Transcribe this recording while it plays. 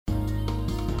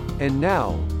And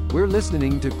now, we're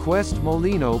listening to Quest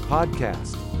Molino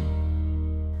Podcast.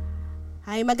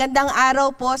 Hi, magandang araw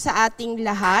po sa ating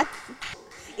lahat.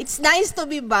 It's nice to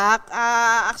be back.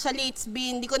 Actually,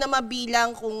 hindi ko na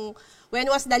mabilang kung when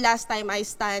was the last time I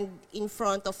stand in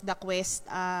front of the Quest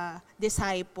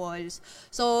disciples.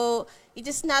 So, it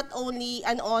is not only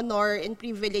an honor and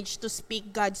privilege to speak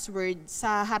God's word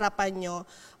sa harapan nyo,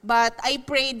 but I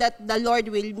pray that the Lord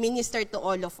will minister to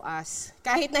all of us.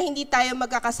 Kahit na hindi tayo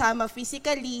magkakasama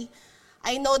physically,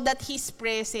 I know that His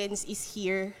presence is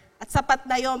here. At sapat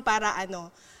na yon para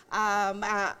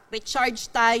recharge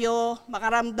tayo,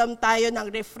 makaramdam tayo ng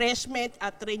refreshment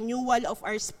at renewal of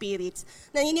our spirits.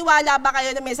 Naniniwala ba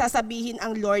kayo na may sasabihin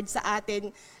ang Lord sa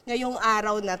atin ngayong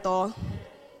araw na to?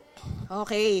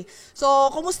 Okay. So,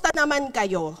 kumusta naman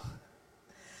kayo?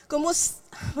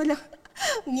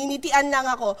 Ninitian lang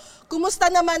ako.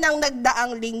 Kumusta naman ang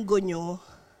nagdaang linggo nyo?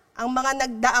 Ang mga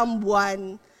nagdaang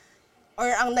buwan or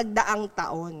ang nagdaang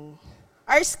taon?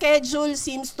 Our schedule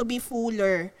seems to be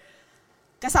fuller.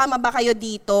 Kasama ba kayo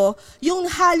dito? Yung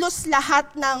halos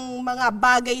lahat ng mga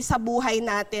bagay sa buhay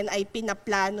natin ay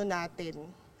pinaplano natin.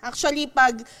 Actually,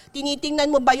 pag tinitingnan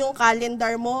mo ba yung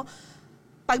calendar mo,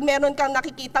 pag meron kang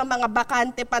nakikitang mga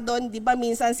bakante pa doon, di ba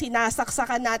minsan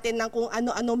sinasaksakan natin ng kung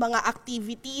ano-ano mga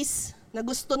activities na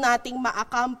gusto nating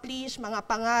ma-accomplish, mga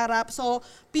pangarap. So,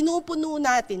 pinupuno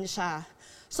natin siya.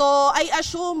 So, I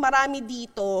assume marami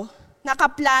dito,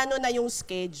 nakaplano na yung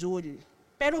schedule.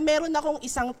 Pero meron akong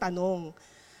isang tanong.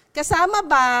 Kasama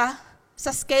ba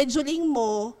sa scheduling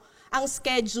mo ang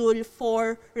schedule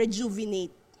for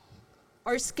rejuvenate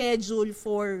or schedule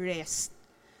for rest?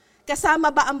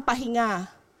 Kasama ba ang pahinga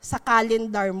sa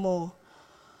calendar mo?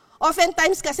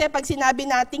 Oftentimes kasi pag sinabi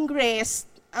nating rest,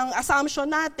 ang assumption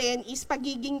natin is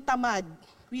pagiging tamad.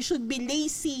 We should be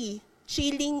lazy,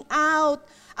 chilling out,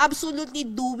 absolutely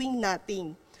doing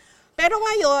nothing. Pero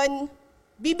ngayon,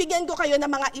 bibigyan ko kayo ng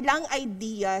mga ilang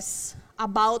ideas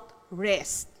about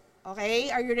rest. Okay?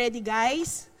 Are you ready,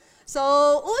 guys? So,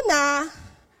 una,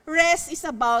 rest is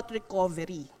about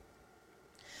recovery.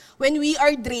 When we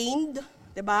are drained,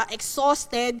 diba,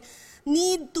 exhausted,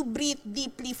 need to breathe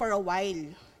deeply for a while.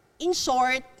 In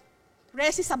short,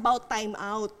 rest is about time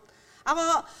out.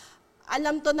 Ako,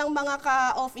 alam to ng mga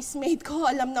ka-office mate ko,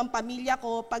 alam ng pamilya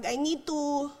ko, pag I need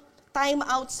to time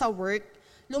out sa work,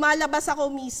 lumalabas ako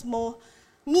mismo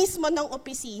ng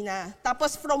opisina.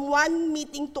 Tapos from one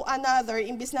meeting to another,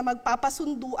 imbis na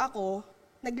magpapasundo ako,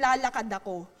 naglalakad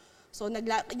ako. So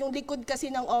yung likod kasi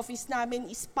ng office namin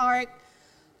is park.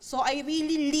 So I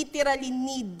really literally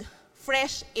need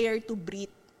fresh air to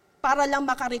breathe para lang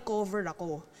makarecover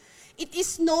ako. It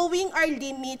is knowing our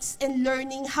limits and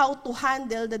learning how to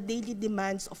handle the daily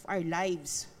demands of our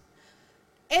lives.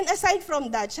 And aside from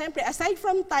that, syempre, aside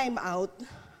from time out,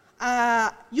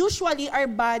 usually our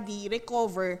body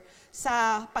recover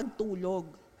sa pagtulog.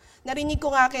 Narinig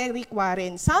ko nga kay Rick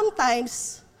Warren,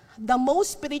 sometimes the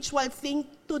most spiritual thing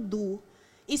to do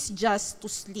is just to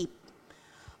sleep.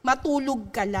 Matulog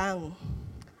ka lang.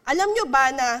 Alam nyo ba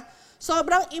na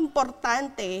sobrang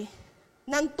importante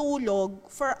ng tulog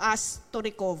for us to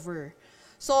recover.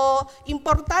 So,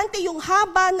 importante yung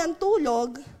haba ng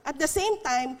tulog, at the same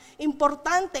time,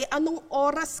 importante anong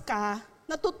oras ka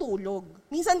natutulog.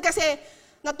 Minsan kasi,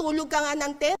 natulog ka nga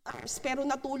ng 10 hours, pero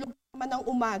natulog naman ng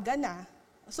umaga na.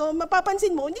 So,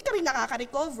 mapapansin mo, hindi ka rin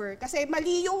nakaka-recover kasi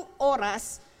mali yung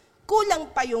oras, kulang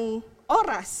pa yung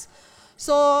oras.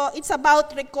 So, it's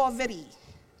about recovery,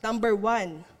 number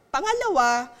 1.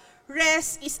 Pangalawa,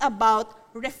 rest is about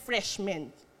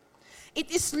refreshment.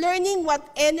 It is learning what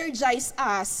energizes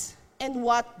us and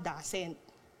what doesn't.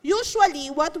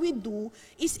 Usually, what we do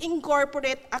is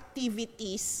incorporate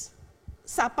activities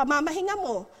sa pamamahinga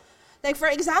mo. Like for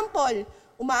example,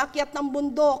 umaakyat ng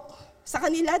bundok. Sa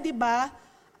kanila, di ba,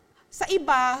 sa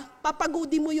iba,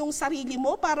 papagudi mo yung sarili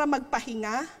mo para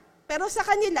magpahinga. Pero sa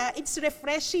kanila, it's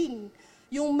refreshing.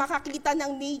 Yung makakita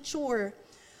ng nature.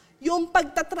 Yung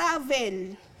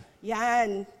pagta-travel,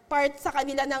 yan, part sa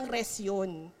kanila ng rest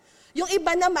yun. Yung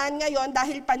iba naman ngayon,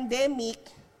 dahil pandemic,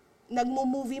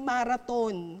 nagmo-movie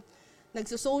marathon,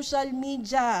 nagso-social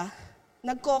media,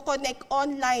 nagko-connect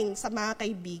online sa mga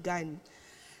kaibigan.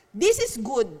 This is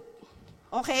good.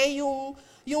 Okay?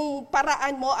 Yung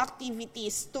paraan mo,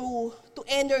 activities to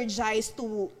energize,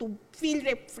 to feel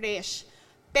refreshed.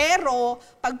 Pero,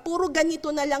 pag puro ganito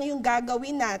na lang yung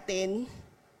gagawin natin,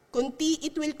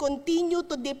 it will continue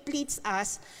to deplete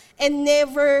us and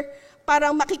never,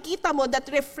 parang makikita mo that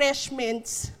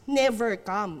refreshments never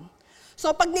come.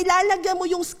 So pag nilalagyan mo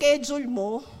yung schedule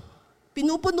mo,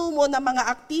 pinupuno mo ng mga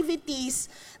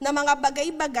activities, ng mga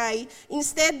bagay-bagay,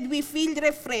 instead we feel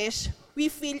refreshed, we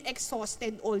feel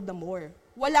exhausted all the more.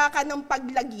 Wala ka ng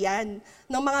paglagyan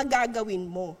ng mga gagawin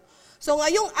mo. So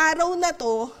ngayong araw na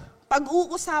to,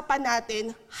 pag-uusapan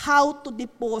natin how to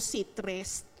deposit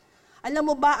rest.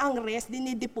 Alam mo ba ang rest,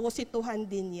 dinidepositohan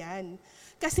din yan.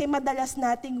 Kasi madalas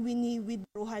nating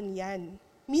wini-withdrawhan yan.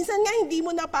 Minsan nga hindi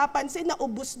mo napapansin na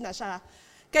ubos na siya.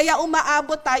 Kaya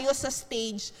umaabot tayo sa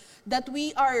stage that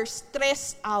we are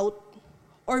stressed out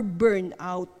or burn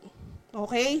out.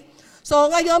 Okay? So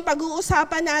ngayon,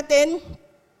 pag-uusapan natin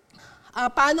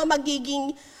paano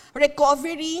magiging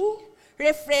recovering,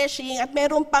 refreshing, at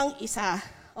meron pang isa.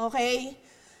 Okay?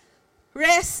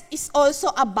 Rest is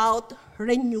also about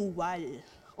renewal.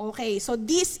 Okay? So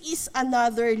this is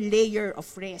another layer of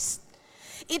rest.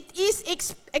 It is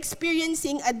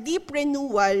experiencing a deep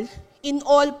renewal in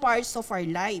all parts of our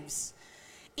lives.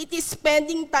 It is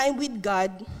spending time with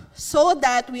God so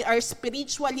that we are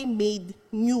spiritually made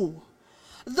new.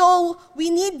 Though we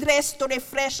need rest to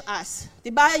refresh us.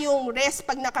 Diba yung rest,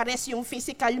 pag naka-rest yung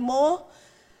physical mo,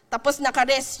 tapos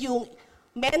naka-rest yung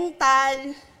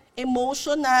mental,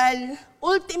 emotional,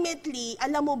 ultimately,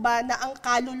 alam mo ba na ang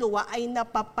kaluluwa ay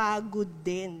napapagod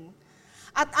din.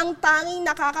 At ang tanging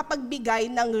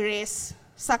nakakapagbigay ng rest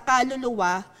sa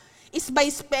kaluluwa is by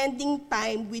spending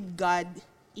time with God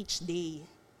each day.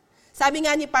 Sabi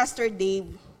nga ni Pastor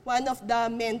Dave, one of the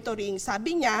mentoring,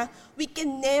 sabi niya, we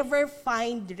can never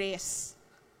find rest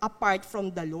apart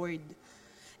from the Lord.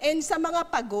 And sa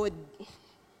mga pagod,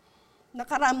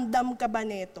 nakaramdam ka ba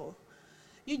neto?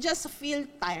 You just feel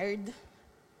tired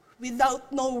without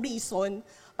no reason.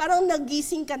 Parang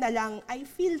nagising ka na lang, I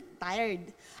feel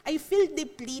tired, I feel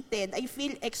depleted, I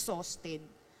feel exhausted.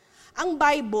 Ang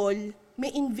Bible, may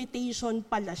invitation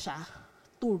pala siya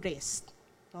to rest.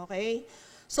 Okay?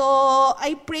 So,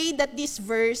 I pray that this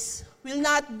verse will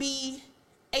not be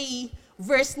a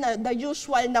verse na the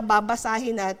usual na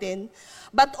babasahin natin,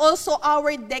 but also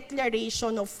our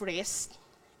declaration of rest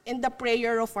and the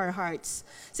prayer of our hearts.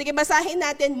 Sige, basahin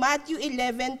natin Matthew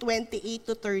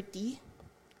 11:28-30.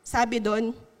 Sabi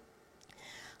doon,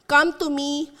 "Come to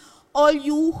me, all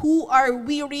you who are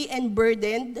weary and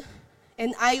burdened,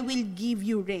 and I will give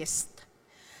you rest.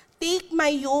 Take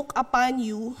my yoke upon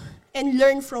you and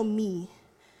learn from me.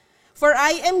 For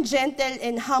I am gentle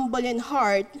and humble in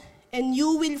heart, and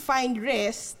you will find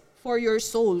rest for your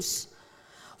souls.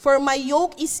 For my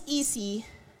yoke is easy,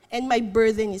 and my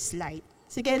burden is light."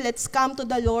 Sige, let's come to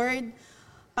the Lord.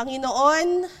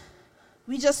 Panginoon,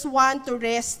 we just want to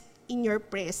rest in your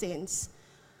presence.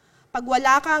 Pag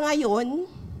wala ka ngayon,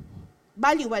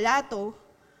 baliwala to.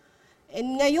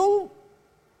 And ngayong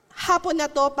hapon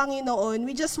na to, Panginoon,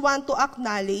 we just want to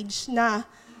acknowledge na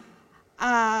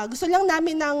gusto lang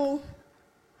namin ng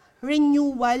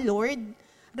renewal, Lord.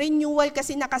 Renewal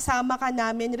kasi nakasama ka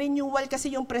namin. Renewal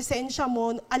kasi yung presensya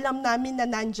mo, alam namin na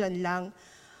nandyan lang.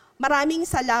 Maraming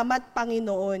salamat,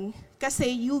 Panginoon, kasi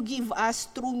you give us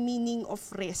true meaning of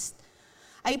rest.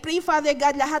 I pray, Father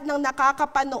God, lahat ng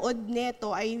nakakapanood nito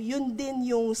ay yun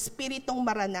din yung spiritong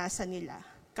maranasan nila.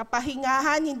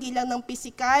 Kapahingahan, hindi lang ng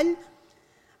pisikal,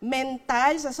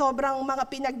 mental, sa sobrang mga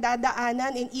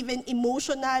pinagdadaanan, and even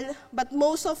emotional, but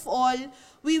most of all,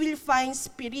 we will find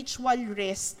spiritual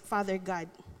rest, Father God.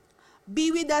 Be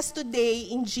with us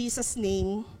today in Jesus'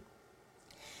 name.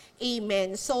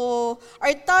 Amen. So,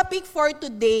 our topic for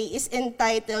today is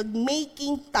entitled,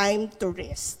 Making Time to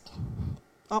Rest.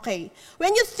 Okay.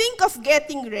 When you think of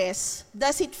getting rest,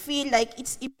 does it feel like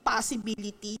it's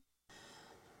impossibility?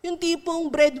 Yung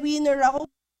tipong breadwinner ako,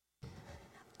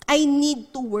 I need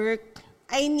to work,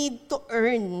 I need to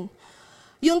earn.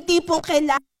 Yung tipong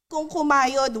kailangan kong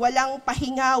kumayod, walang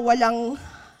pahinga,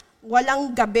 walang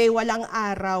gabi, walang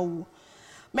araw.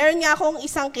 Meron nga akong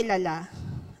isang kilala.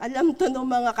 Alam to ng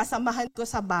mga kasamahan ko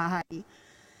sa bahay.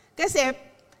 Kasi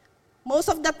most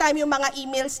of the time yung mga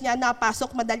emails niya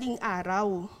napasok madaling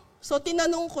araw. So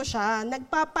tinanong ko siya,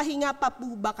 nagpapahinga pa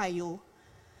po ba kayo?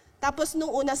 Tapos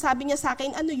nung una sabi niya sa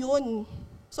akin, ano yun?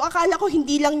 So akala ko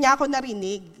hindi lang niya ako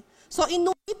narinig. So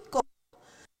inulit ko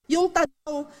yung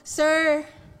tanong, Sir,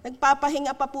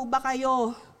 nagpapahinga pa po ba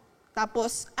kayo?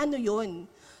 Tapos ano yun?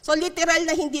 So literal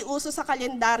na hindi uso sa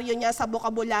kalendaryo niya, sa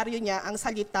bokabularyo niya, ang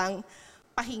salitang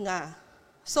pahinga.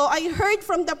 So I heard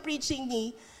from the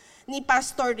preaching ni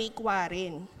Pastor Rick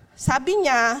Warren. Sabi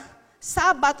niya,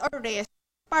 Sabbath or rest,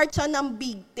 part siya ng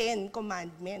Big Ten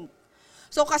Commandment.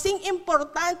 So kasing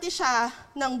importante siya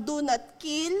ng do not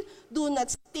kill, do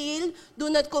not steal,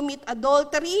 do not commit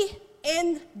adultery,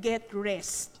 and get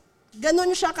rest.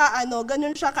 Ganun siya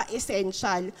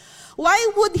ka-essential. Why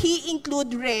would he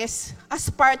include rest as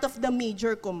part of the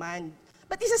major command?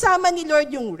 But isasama ni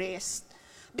Lord yung rest.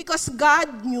 Because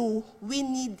God knew we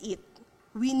need it.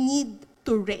 we need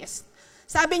to rest.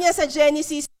 Sabi niya sa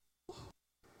Genesis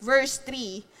verse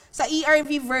 3, sa ERV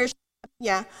version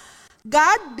niya,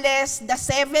 God blessed the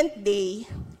seventh day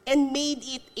and made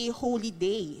it a holy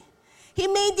day. He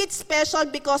made it special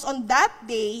because on that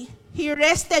day, He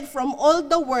rested from all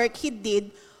the work He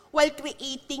did while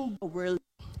creating the world.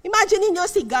 Imagine niyo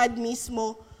si God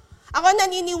mismo. Ako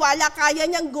naniniwala, kaya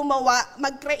niyang gumawa,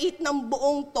 mag-create ng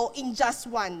buong to in just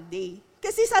one day.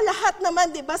 Kasi sa lahat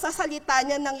naman, di ba, sa salita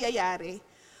niya nangyayari.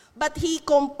 But He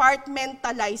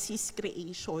compartmentalized His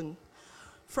creation.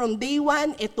 From day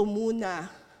 1, eto muna.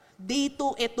 Day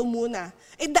 2, eto muna.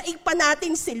 Daig pa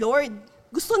natin si Lord.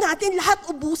 Gusto natin lahat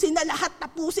ubusin na lahat,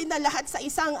 tapusin na lahat sa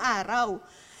isang araw.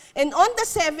 And on the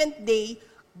seventh day,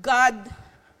 God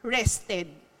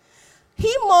rested. He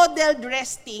modeled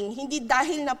resting, hindi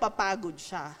dahil napapagod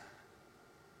siya.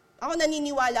 Ako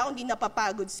naniniwala ako hindi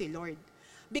napapagod si Lord.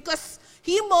 Because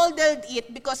He modeled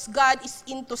it because God is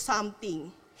into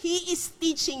something. He is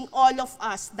teaching all of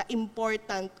us the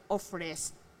importance of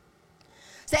rest.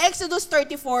 Sa Exodus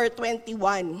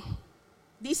 34:21,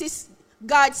 this is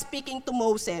God speaking to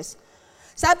Moses.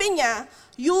 Sabi niya,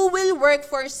 you will work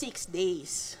for 6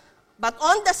 days, but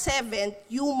on the seventh,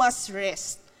 you must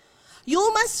rest. You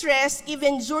must rest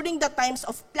even during the times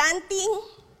of planting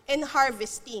and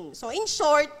harvesting. So in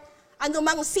short,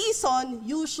 anumang season,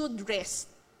 you should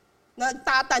rest.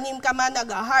 Nagtatanim ka man,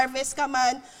 nag-harvest ka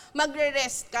man,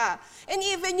 magre-rest ka. And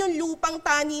even yung lupang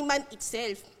taniman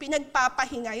itself,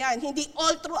 pinagpapahinga yan. Hindi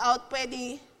all throughout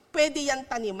pwede yan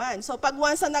taniman. So pag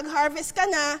once na nag-harvest ka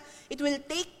na, it will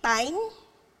take time,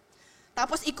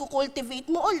 tapos i-cultivate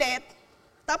mo ulit,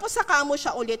 tapos saka mo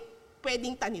siya ulit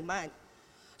pwedeng taniman.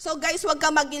 So guys, huwag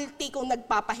ka mag-guilty kung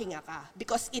nagpapahinga ka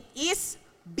because it is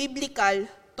biblical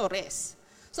to rest.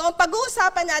 So ang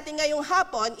pag-uusapan natin ngayong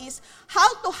hapon is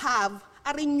how to have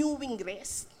a renewing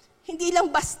rest. Hindi lang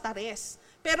basta rest,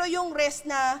 pero yung rest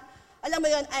na, alam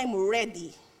mo yun, I'm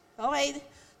ready. Okay?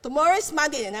 Tomorrow is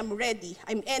Monday and I'm ready.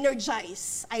 I'm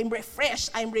energized. I'm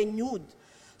refreshed. I'm renewed.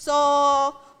 So,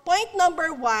 point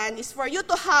number 1 is for you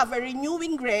to have a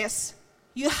renewing rest,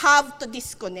 you have to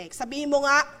disconnect. Sabihin mo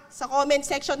nga sa comment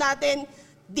section natin,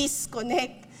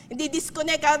 disconnect. Hindi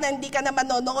disconnect ka na hindi ka na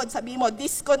manonood. Sabihin mo,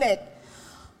 disconnect.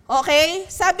 Okay?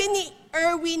 Sabi ni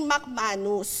Erwin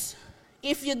McManus,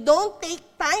 if you don't take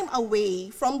time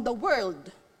away from the world,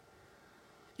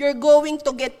 you're going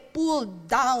to get pulled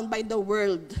down by the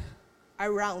world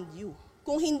around you.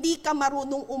 Kung hindi ka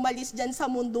marunong umalis dyan sa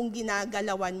mundong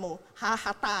ginagalawan mo,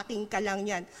 hahataking ka lang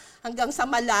yan hanggang sa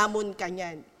malamon ka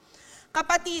yan.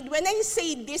 Kapatid, when I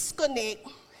say disconnect,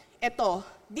 eto,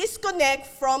 disconnect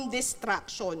from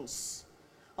distractions.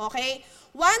 Okay?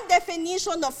 One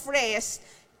definition of rest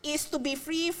is to be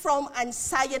free from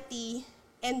anxiety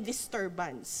and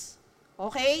disturbance.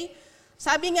 Okay?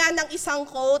 Sabi nga ng isang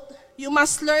quote, you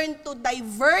must learn to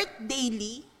divert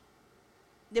daily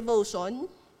devotion.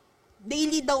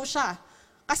 Daily daw siya.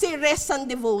 Kasi rest and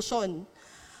devotion.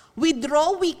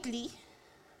 Withdraw weekly,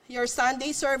 your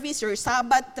Sunday service, your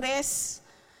Sabbath rest,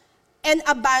 and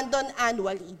abandon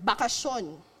annually,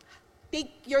 bakasyon.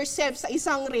 Take yourself sa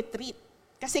isang retreat.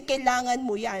 Kasi kailangan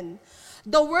mo yan.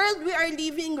 The world we are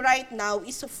living right now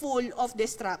is full of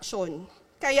distraction.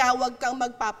 Kaya wag kang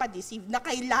magpapadeceive na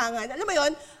kailangan. Alam mo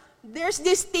yon, there's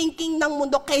this thinking ng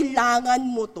mundo, kailangan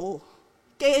mo to.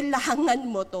 Kailangan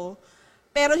mo to.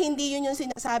 Pero hindi yun yung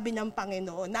sinasabi ng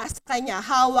Panginoon. Nasa Kanya,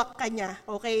 hawak Kanya.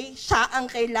 Okay? Siya ang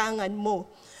kailangan mo.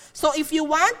 So if you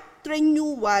want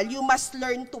renewal, you must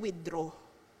learn to withdraw.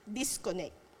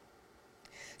 Disconnect.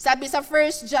 Sabi sa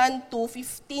 1 John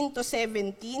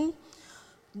 2:15-17,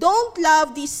 don't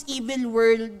love this evil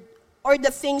world or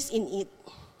the things in it.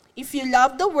 If you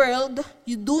love the world,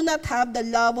 you do not have the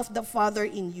love of the Father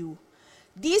in you.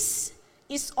 This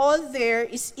is all there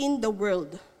is in the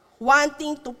world,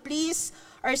 wanting to please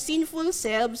our sinful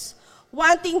selves,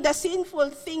 wanting the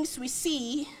sinful things we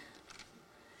see,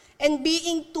 and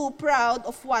being too proud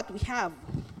of what we have.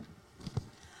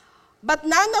 But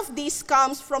none of this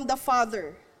comes from the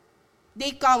Father.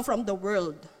 They come from the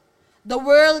world. The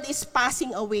world is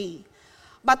passing away.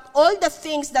 But all the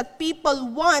things that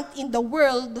people want in the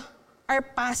world are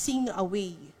passing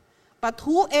away. But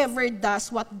whoever does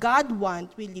what God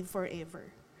wants will live forever.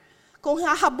 Kung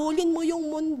hahabulin mo yung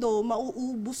mundo,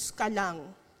 mauubos ka lang.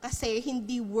 Kasi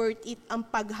hindi worth it ang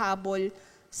paghabol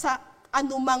sa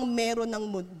anumang meron ng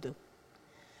mundo.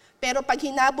 Pero pag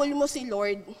hinabol mo si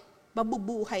Lord,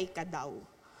 mabubuhay ka daw.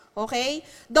 Okay?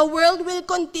 The world will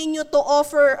continue to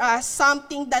offer us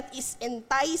something that is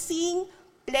enticing,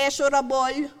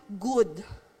 pleasurable, good.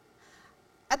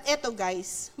 At eto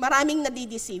guys, maraming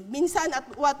nadideceive. Minsan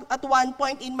at one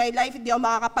point in my life, hindi ako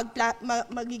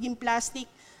magiging plastic,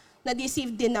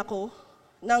 na-deceive din ako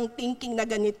ng thinking na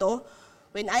ganito.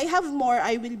 When I have more,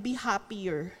 I will be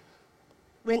happier.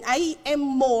 When I am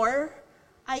more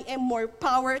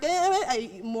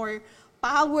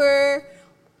power,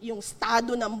 yung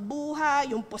estado ng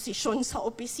buhay, yung posisyon sa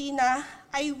opisina,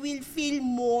 I will feel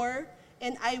more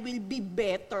and I will be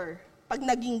better pag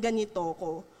naging ganito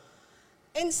ko.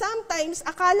 And sometimes,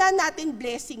 akala natin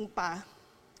blessing pa.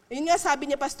 Yun nga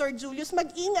sabi ni Pastor Julius,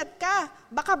 mag-ingat ka.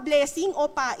 Baka blessing o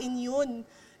pain yun.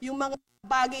 Yung mga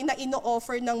bagay na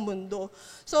ino-offer ng mundo.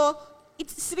 So,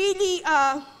 it's really,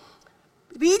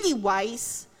 really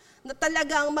wise na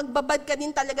talagang magbabad ka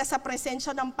din talaga sa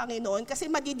presensya ng Panginoon kasi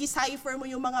madi-decipher mo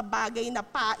yung mga bagay na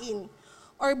pain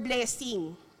or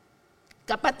blessing.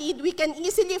 Kapatid, we can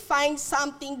easily find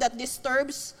something that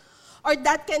disturbs or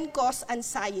that can cause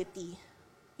anxiety.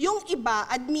 Yung iba,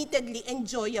 admittedly,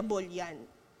 enjoyable yan.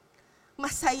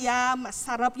 Masaya,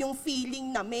 masarap yung feeling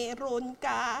na meron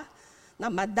ka, na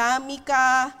madami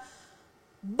ka.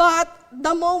 But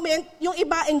the moment, yung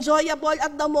iba enjoyable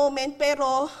at the moment,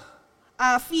 pero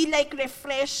feel like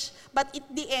refresh, but at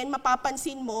the end,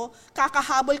 mapapansin mo,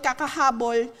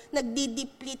 kakahabol,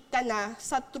 nagdi-deplete ka na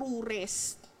sa true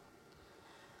rest.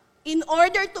 In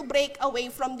order to break away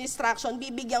from distraction,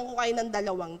 bibigyan ko kayo ng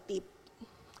 2 tip.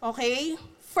 Okay?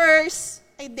 First,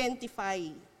 identify.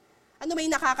 Ano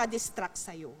may nakaka-distract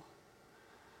sa'yo?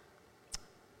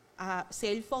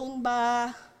 Cellphone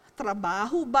ba?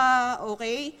 Trabaho ba?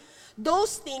 Okay?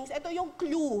 Those things, ito yung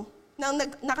clue na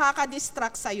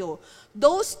nakaka-distract sa'yo.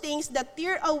 Those things that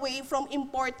tear away from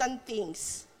important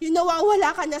things. Yung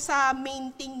nawawala ka na sa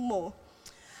main thing mo.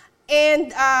 And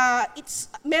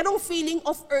merong feeling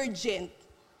of urgent.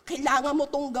 Kailangan mo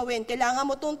tong gawin, kailangan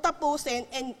mo tong tapusin,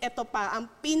 and ito pa, ang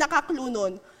pinaka-clue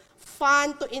nun,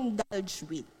 fun to indulge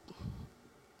with.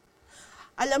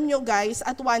 Alam nyo guys,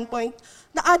 at one point,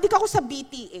 na-addict ako sa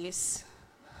BTS.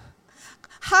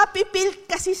 Happy pill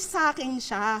kasi sa akin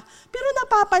siya. Pero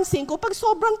napapansin ko, pag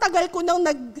sobrang tagal ko nang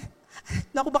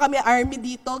naku baka may army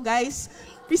dito guys.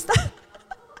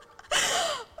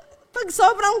 Pag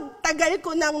sobrang tagal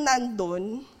ko nang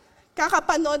nandun,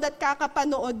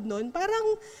 kakapanood nun, parang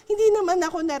hindi naman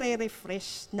ako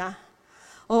nare-refresh na.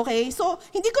 Okay? So,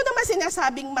 hindi ko naman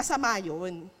sinasabing masama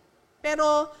yun.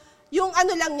 Pero, yung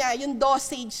ano lang niya, yung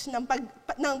dosage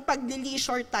ng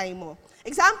pag-leisure time mo.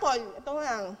 Example, ito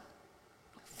nga,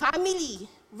 family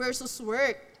versus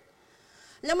work.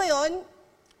 Alam mo yun,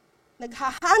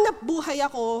 naghahanap buhay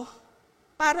ako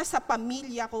para sa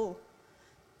pamilya ko.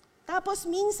 Tapos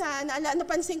minsan,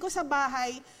 napansin ko sa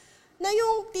bahay, na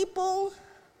yung tipong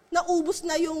naubos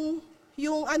na yung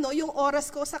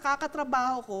oras ko sa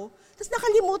kakatrabaho ko, tapos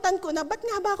nakalimutan ko na, ba't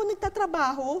nga ba ako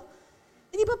nagtatrabaho?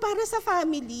 Di ba para sa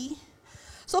family?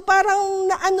 So parang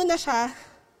na siya,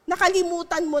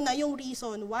 nakalimutan mo na yung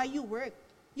reason why you work.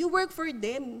 You work for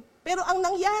them. Pero ang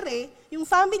nangyari, yung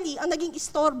family ang naging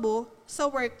istorbo sa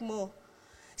work mo.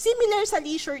 Similar sa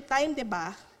leisure time, di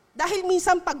ba? Dahil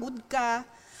minsan pagod ka.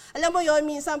 Alam mo yon,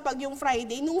 minsan pag yung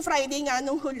Friday, nung Friday nga,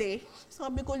 nung huli,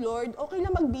 sabi ko, Lord, okay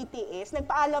lang mag-BTS.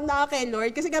 Nagpaalam na ako kay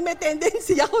Lord kasi may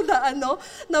tendency ako na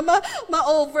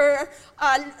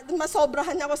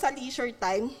masobrahan ako sa leisure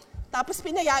time. Tapos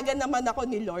pinayagan naman ako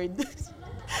ni Lord.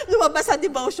 Lumabas sa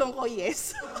devotion ko,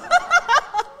 yes.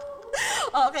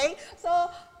 Okay? So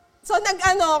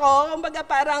ako, kumbaga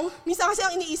parang, minsan kasi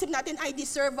ang iniisip natin, I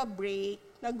deserve a break.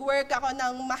 Nag-work ako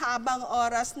ng mahabang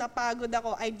oras, napagod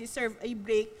ako, I deserve a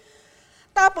break.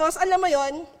 Tapos, alam mo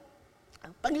yon,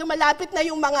 pag lumalapit na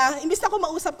yung imbis na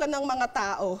kumausap ka ng mga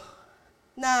tao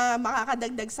na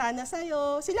makakadagdag sana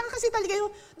sa'yo, sila kasi talaga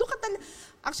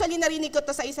actually narinig ko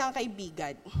to sa isang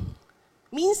kaibigan.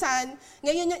 Minsan,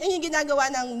 ngayon yung ginagawa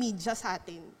ng media sa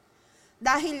atin.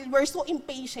 Dahil we're so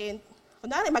impatient,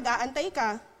 kunwari mag-aantay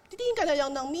ka, titingin ka na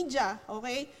lang ng media,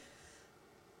 okay?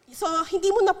 So,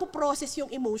 hindi mo napoprocess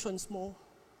yung emotions mo.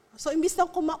 So, imbis na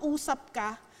kumausap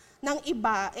ka ng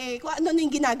iba, kung ano yung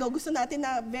ginagawa, gusto natin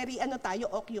na very,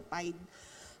 occupied.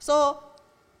 So,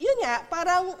 yun nga,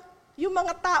 parang yung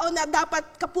mga tao na dapat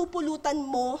kapupulutan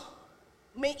mo,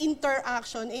 may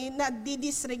interaction,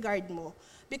 na-disregard mo.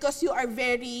 Because you are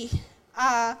very,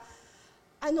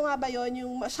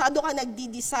 yung masyado ka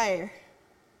nagdi-desire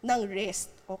ng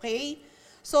rest, okay?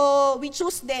 So, we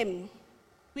choose them.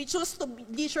 We choose to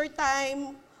leisure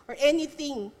time or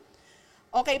anything.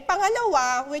 Okay,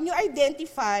 pangalawa, when you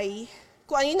identify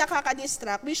kung ano yung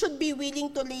nakaka-distract, we should be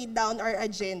willing to lay down our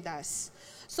agendas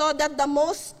so that the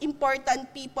most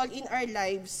important people in our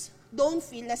lives don't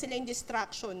feel na sila yung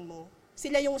distraction mo.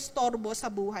 Sila yung storbo sa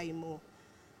buhay mo.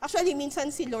 Actually,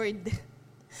 minsan si Lord,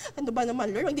 ano ba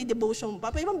naman Lord, magdi-devotion pa,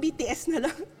 pero BTS na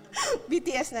lang.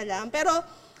 BTS na lang. Pero,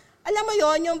 alam mo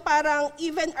yon, yung parang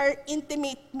even our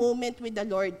intimate moment with the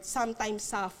Lord sometimes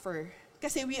suffer.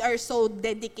 Kasi we are so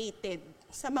dedicated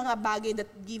sa mga bagay that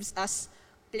gives us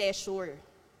pleasure.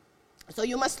 So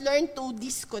you must learn to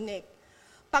disconnect.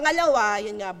 Pangalawa,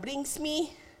 yun nga, brings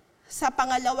me sa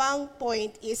pangalawang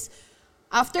point is,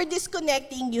 after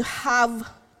disconnecting, you have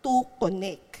to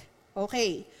connect.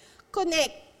 Okay.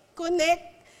 Connect.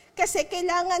 Kasi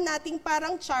kailangan nating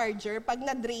parang charger, pag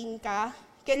na-drain ka,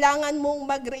 kailangan mong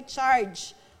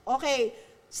mag-recharge. Okay.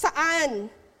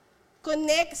 Saan?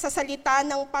 Connect sa salita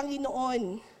ng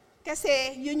Panginoon.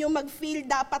 Kasi yun yung mag-fill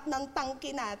dapat ng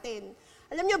tangke natin.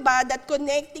 Alam nyo ba that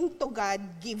connecting to God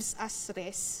gives us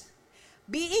rest?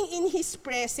 Being in His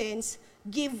presence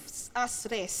gives us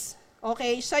rest.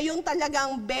 Okay? Siya yung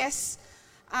talagang best,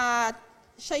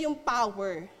 siya yung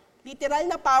power. Literal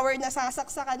na power na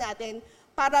sasaksakan natin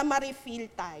para ma-refill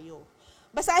tayo.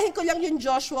 Basahin ko lang yung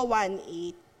Joshua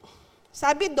 1:8.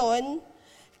 Sabi doon,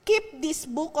 keep this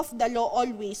book of the law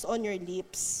always on your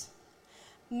lips.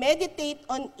 Meditate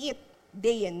on it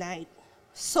day and night,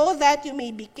 so that you may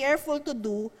be careful to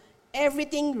do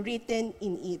everything written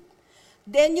in it.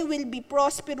 Then you will be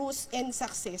prosperous and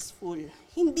successful.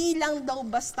 Hindi lang daw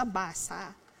basta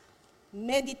basa.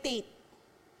 Meditate.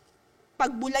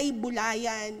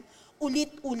 Pagbulay-bulayan,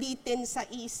 ulit-ulitin sa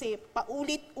isip.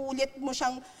 Paulit-ulit mo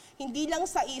siyang, hindi lang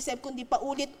sa isip, kundi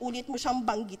paulit-ulit mo siyang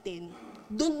banggitin.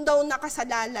 Doon daw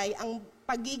nakasalalay ang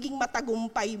pagiging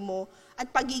matagumpay mo at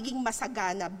pagiging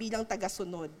masagana bilang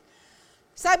tagasunod.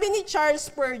 Sabi ni Charles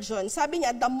Spurgeon, sabi niya,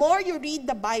 the more you read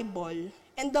the Bible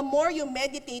and the more you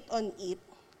meditate on it,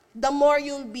 the more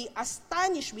you'll be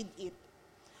astonished with it.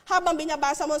 Habang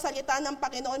binabasa mo ang salita ng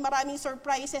Panginoon, maraming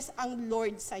surprises ang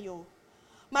Lord sa'yo.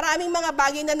 Maraming mga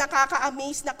bagay na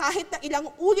nakaka-amaze na kahit na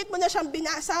ilang ulit mo na siyang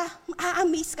binasa,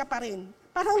 ma-amaze ka pa rin.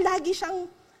 Parang lagi siyang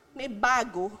may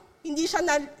bago. Hindi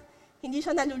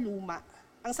siya naluluma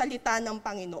ang salita ng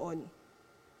Panginoon.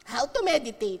 How to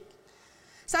meditate?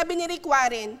 Sabi ni Rick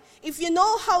Warren, if you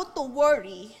know how to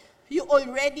worry, you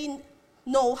already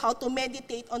know how to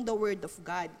meditate on the Word of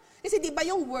God. Kasi di ba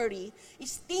yung worry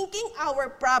is thinking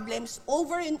our problems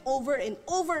over and over and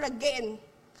over again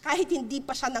kahit hindi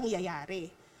pa siya nangyayari.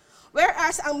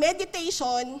 Whereas ang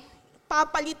meditation,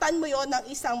 papalitan mo yon ng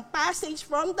isang passage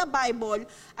from the Bible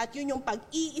at yun yung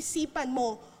pag-iisipan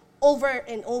mo over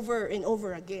and over and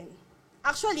over again.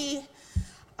 Actually,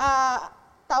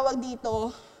 tawag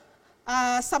dito,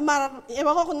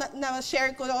 ewan ko kung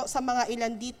na-share ko sa mga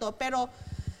ilan dito, pero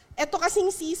eto kasing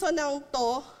season ng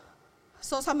to,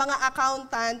 so sa mga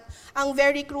accountant, ang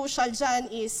very crucial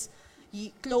dyan is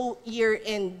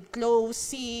year-end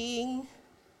closing,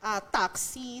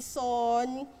 tax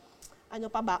season, ano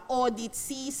pa ba, audit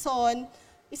season.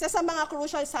 Isa sa mga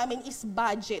crucial sa amin is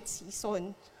budget season.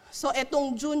 So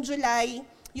etong June, July,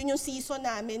 yun yung season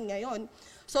namin ngayon.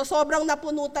 So sobrang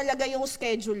napuno talaga yung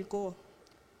schedule ko.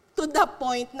 To the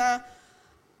point na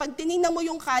pag tinignan mo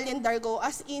yung calendar ko,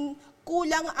 as in,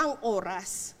 kulang ang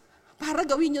oras para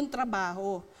gawin yung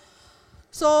trabaho.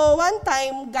 So, one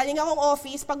time, galing akong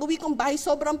office, pag uwi kong bahay,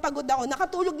 sobrang pagod ako.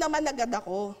 Nakatulog naman agad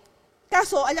ako.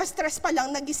 Kaso, 3:00 pa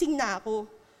lang, nagising na ako.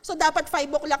 So, dapat 5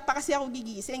 o'clock pa kasi ako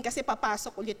gigising kasi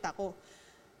papasok ulit ako.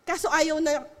 Kaso,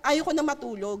 ayaw ko na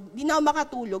matulog. Di na ako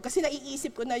makatulog kasi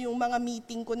naiisip ko na yung mga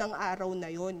meeting ko ng araw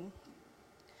na yon.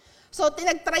 So,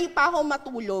 tinag-try pa ako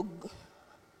matulog.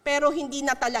 Pero hindi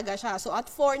na talaga siya. So,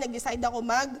 at 4, nag-decide ako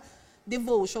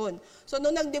mag-devotion. So,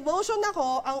 nung nag-devotion ako,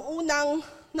 ang unang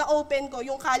na-open ko,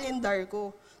 yung calendar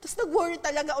ko. Tapos nag-worry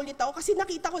talaga ulit ako kasi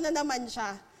nakita ko na naman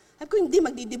siya. Sabi ko, hindi,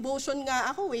 magdi-devotion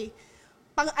nga ako eh.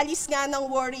 Pang-alis nga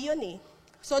ng worry yun eh.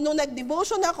 So, nung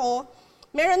nag-devotion ako,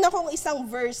 meron akong isang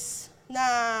verse na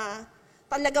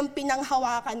talagang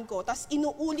pinanghawakan ko. Tapos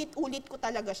inuulit-ulit ko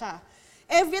talaga siya.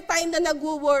 Every time na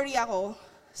nag-worry ako,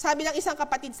 sabi ng isang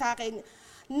kapatid sa akin,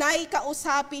 Nay,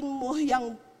 kausapin mo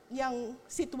yung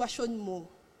sitwasyon mo.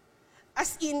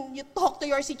 As in, you talk to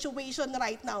your situation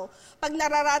right now. Pag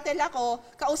nararatel ako,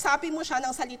 kausapin mo siya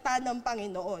ng salita ng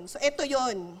Panginoon. So, ito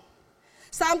yon.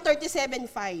 Psalm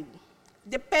 37:5.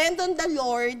 Depend on the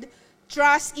Lord,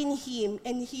 trust in Him,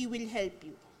 and He will help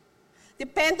you.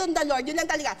 Depend on the Lord. Yun lang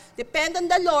talaga. Depend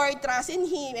on the Lord, trust in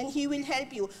Him, and He will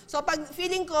help you. So, pag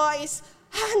feeling ko is,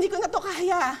 hindi ko na to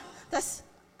kaya. Tapos,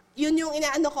 yun yung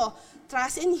inaano ko.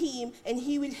 Trust in Him, and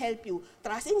He will help you.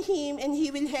 Trust in Him, and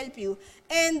He will help you.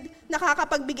 And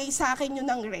nakakapagbigay sa akin yun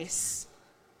ng rest.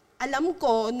 Alam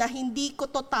ko na hindi ko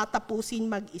to tatapusin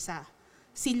mag-isa.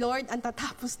 Si Lord ang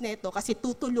tatapos nito kasi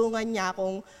tutulungan niya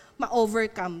akong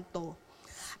ma-overcome to.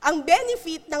 Ang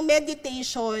benefit ng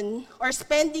meditation or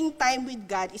spending time with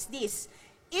God is this.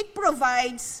 It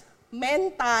provides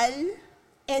mental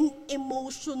and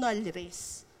emotional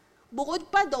rest. Bukod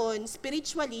pa doon,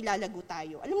 spiritually lalago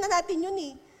tayo. Alam na natin yun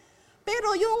eh.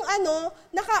 Pero yung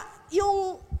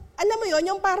alam mo yun,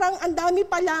 yung parang ang dami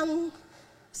palang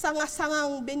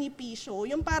sangang benepisyo,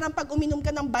 yung parang pag uminom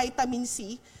ka ng vitamin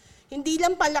C, hindi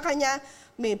lang pala kanya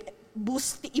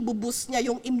ibuboost niya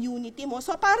yung immunity mo.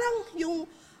 So parang yung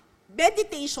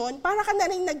meditation, para ka na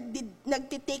rin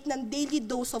nagtitake ng daily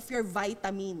dose of your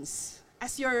vitamins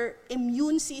as your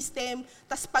immune system,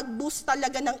 tas pag-boost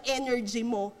talaga ng energy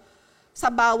mo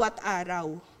sa bawat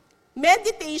araw.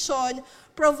 Meditation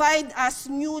provide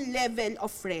us new level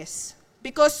of rest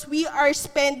because we are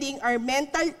spending our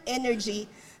mental energy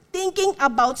thinking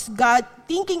about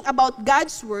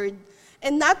God's word,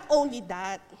 and not only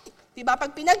that. Diba?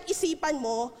 Pag pinag-isipan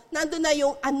mo, nandun na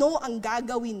yung ano ang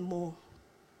gagawin mo.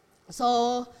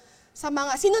 So,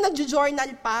 sino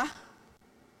nagjo-journal pa?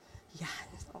 Yan,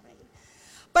 okay.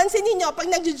 Pansinin nyo, pag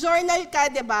nagjo-journal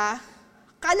ka, diba,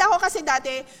 kala ko kasi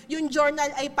dati, yung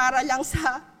journal ay para lang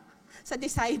sa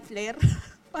discipler,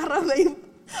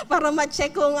 para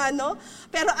ma-check kung ano.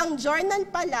 Pero ang journal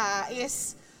pala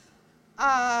is,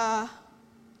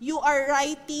 you are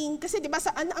writing, kasi diba,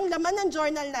 ang laman ng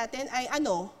journal natin ay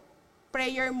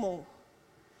prayer mo.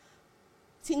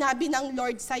 Sinabi ng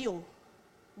Lord sa'yo.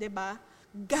 Diba?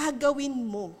 Gagawin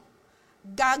mo.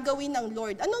 Gagawin ng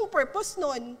Lord. Anong purpose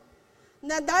nun?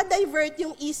 Nadadivert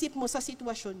yung isip mo sa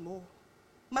sitwasyon mo.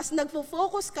 Mas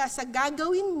nagfo-focus ka sa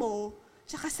gagawin mo,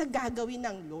 tsaka sa gagawin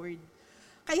ng Lord.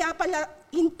 Kaya pala,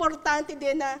 importante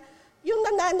din na yung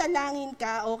nananalangin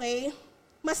ka, okay?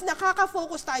 Mas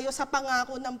nakaka-focus tayo sa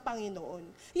pangako ng Panginoon.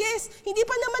 Yes, hindi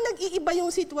pa naman nag-iiba yung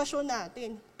sitwasyon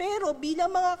natin. Pero bilang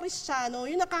mga Kristiyano,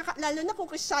 lalo na kung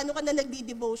Kristiyano ka na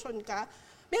nagdi-devotion ka,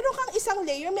 meron kang isang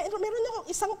layer, meron akong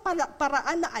isang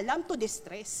paraan na alam to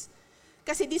distress.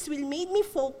 Kasi this will make me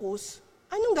focus,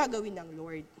 anong gagawin ng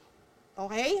Lord?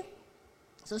 Okay?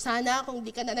 So sana kung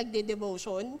di ka na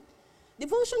nagde-devotion,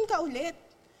 devotion ka ulit.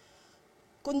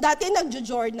 Kung dati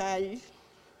nagjo-journal,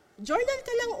 journal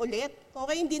ka lang ulit.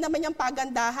 Okay? Hindi naman yung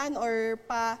pagandahan or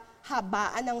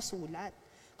pahabaan ng sulat.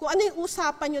 Kung ano yung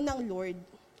usapan nyo ng Lord,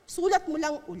 sulat mo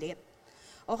lang ulit.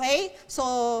 Okay?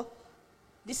 So,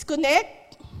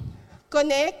 disconnect,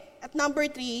 connect, at number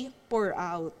 3, pour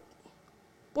out.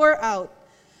 Pour out.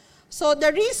 So, the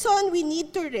reason we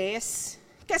need to rest,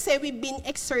 kasi we've been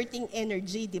exerting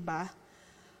energy, di ba?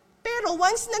 Pero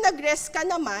once na nag-rest ka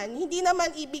naman, hindi naman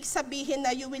ibig sabihin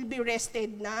na you will be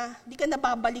rested na, hindi ka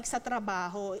nababalik sa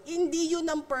trabaho. Hindi yun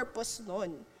ang purpose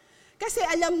nun. Kasi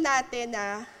alam natin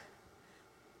na,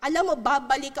 alam mo,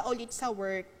 babalik ka ulit sa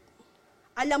work,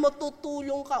 alam mo,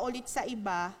 tutulong ka ulit sa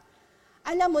iba,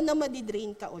 alam mo na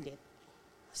madidrain ka ulit.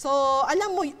 So,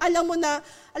 alam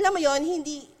mo yon,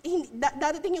 hindi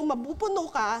darating yung mabupuno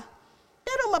ka,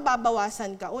 pero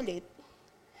mababawasan ka ulit.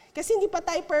 Kasi hindi pa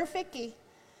tayo perfect eh.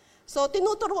 So,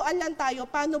 tinuturuan lang tayo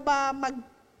paano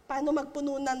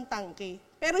magpuno ng tangke.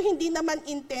 Pero hindi naman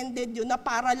intended yun na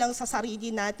para lang sa sarili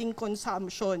nating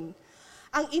consumption.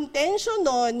 Ang intention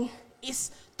nun is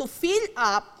to fill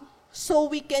up so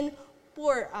we can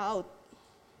pour out.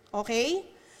 Okay?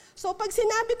 So, pag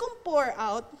sinabi kong pour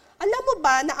out, alam mo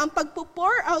ba na ang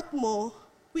pagpo-pour out mo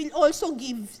will also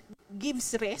gives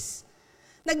rest?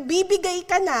 Nagbibigay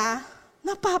ka na,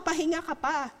 napapahinga ka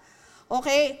pa.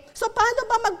 Okay? So, paano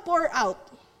ba mag-pour out?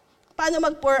 Paano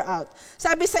mag-pour out?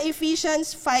 Sabi sa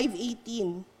Ephesians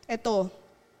 5:18, ito,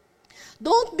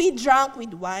 don't be drunk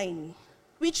with wine,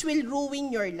 which will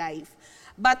ruin your life,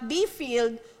 but be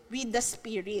filled with the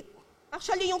Spirit.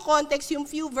 Actually, yung context, yung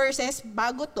few verses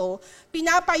bago to,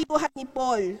 pinapayuhan ni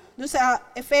Paul doon sa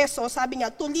Efeso, sabi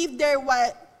niya, to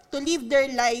live their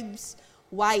lives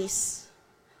wise.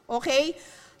 Okay?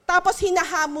 Tapos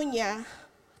hinahamon niya,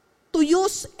 to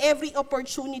use every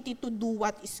opportunity to do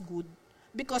what is good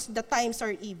because the times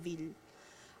are evil.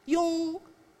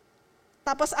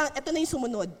 Tapos ito na yung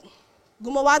sumunod.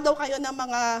 Gumawa daw kayo ng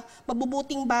mga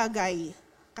mabubuting bagay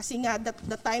kasi nga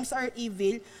the times are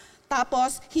evil.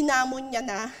 Tapos hinamon niya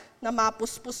na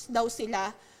mapuspos daw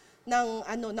sila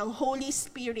ng Holy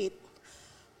Spirit.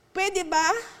 Pwede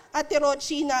ba, Ate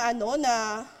Rochie, na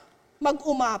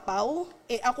mag-umapaw?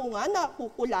 Ako nga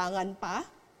nakukulangan pa.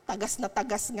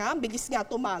 Tagas nga, bilis nga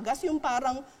tumagas, yung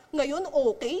parang ngayon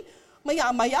okay,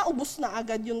 maya-maya ubos na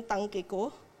agad yung tangke ko.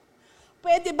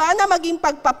 Pwede ba na maging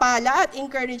pagpapala at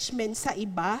encouragement sa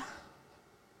iba?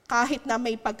 Kahit na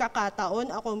may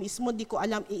pagkakataon, ako mismo di ko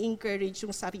alam i-encourage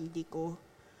yung sarili ko.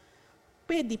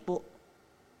 Pwede po.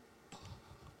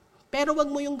 Pero wag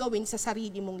mo yung gawin sa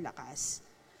sarili mong lakas.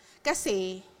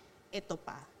 Kasi, ito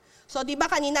pa. So, di ba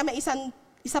kanina may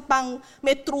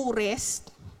true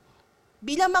rest?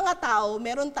 Bilang mga tao,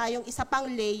 meron tayong isa pang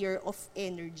layer of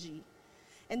energy.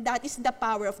 And that is the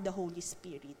power of the Holy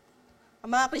Spirit.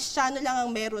 Ang mga Kristiyano lang ang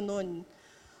meron nun.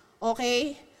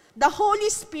 Okay? The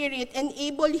Holy Spirit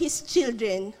enabled His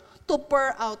children to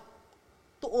pour out,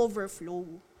 to overflow.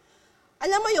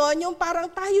 Alam mo yon, yung parang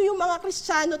tayo yung mga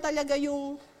Kristiyano talaga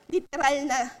yung literal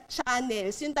na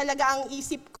channels. Yun talaga ang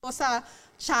isip ko sa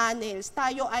channels.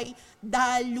 Tayo ay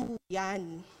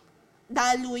daluyan.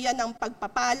 Daluyan ng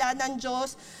pagpapala ng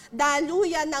Diyos.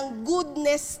 Daluyan ng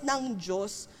goodness ng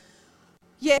Diyos.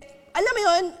 Yet, alam mo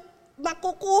yun,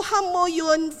 makukuha mo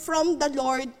yun from the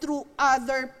Lord through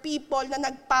other people na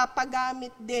nagpapagamit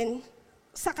din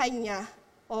sa Kanya.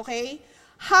 Okay?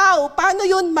 How? Paano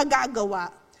yun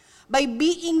magagawa? By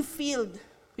being filled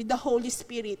with the Holy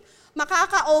Spirit.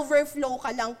 Makaka-overflow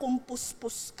ka lang kung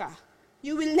puspos ka.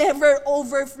 You will never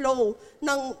overflow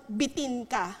ng bitin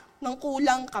ka, ng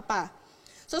kulang ka pa.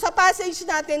 So sa passage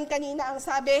natin kanina, ang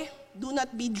sabi, do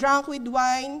not be drunk with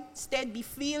wine, instead be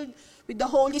filled with the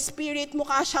Holy Spirit.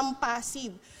 Mukha siyang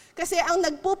passive. Kasi ang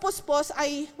nagpupuspos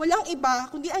ay walang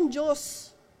iba, kundi ang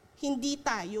Diyos, hindi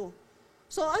tayo.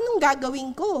 So anong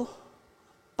gagawin ko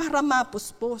para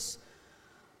mapuspos?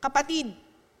 Kapatid,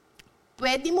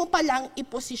 pwede mo palang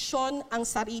iposisyon ang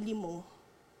sarili mo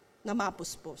na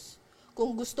mapuspos.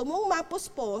 Kung gusto mong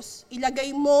mapuspos,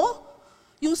 ilagay mo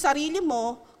yung sarili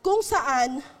mo kung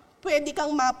saan pwede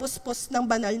kang mapuspos ng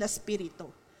banal na spirito.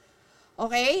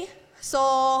 Okay? So,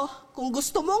 kung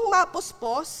gusto mong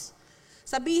mapuspos,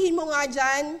 sabihin mo nga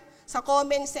dyan sa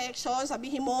comment section,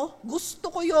 sabihin mo, gusto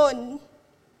ko yun.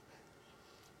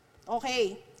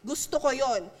 Okay, gusto ko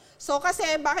yun. So kasi,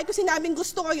 bakit ko sinabing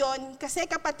gusto ko yun? Kasi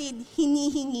kapatid,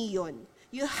 hinihingi yun.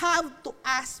 You have to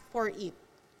ask for it.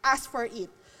 Ask for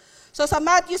it. So sa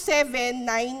Matthew 7,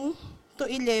 9 to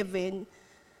 11,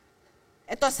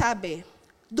 ito sabi,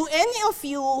 do any of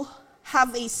you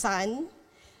have a son?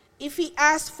 If he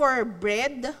asks for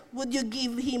bread, would you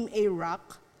give him a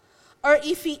rock? Or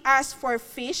if he asks for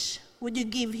fish, would you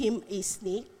give him a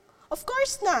snake? Of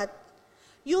course not.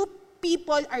 You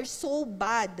people are so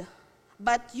bad,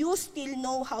 but you still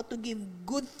know how to give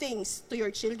good things to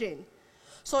your children.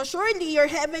 So surely your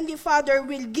heavenly Father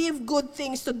will give good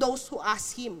things to those who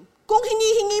ask Him. Kung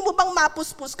hinihingi mo bang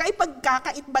mapuspos ka,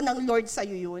 ipagkakait ba ng Lord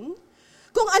sa'yo yun?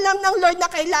 Kung alam ng Lord na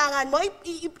kailangan mo,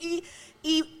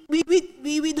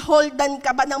 withholdan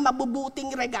ka ba ng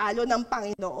mabubuting regalo ng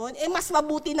Panginoon? Mas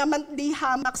mabuti naman di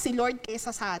hamak si Lord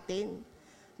kaysa sa atin.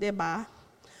 'Di ba?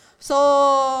 So,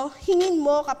 hingin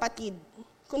mo, kapatid.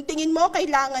 Kung tingin mo,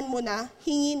 kailangan mo na,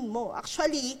 hingin mo.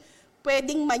 Actually,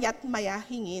 pwedeng mayat maya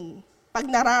hingin. Pag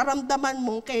nararamdaman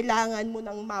mo, kailangan mo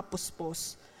ng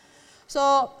mapuspos. So,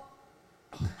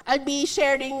 I'll be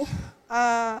sharing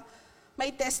my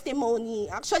testimony.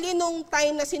 Actually, nung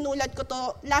time na sinulat ko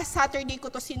to, last Saturday ko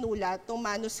to sinulat, tong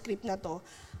manuscript na to,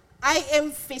 I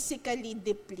am physically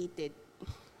depleted.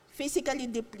 Physically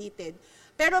depleted.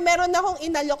 Pero meron akong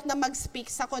inalok na mag-speak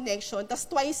sa connection, tas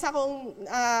twice akong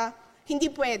hindi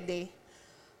pwede.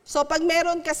 So pag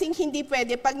meron kasing hindi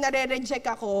pwede, pag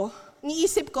nare-reject ako,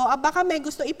 niisip ko, baka may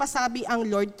gusto ipasabi ang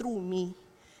Lord through me.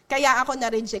 Kaya ako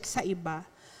na-reject sa iba.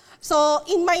 So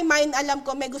in my mind, alam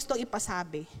ko may gusto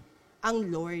ipasabi ang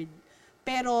Lord.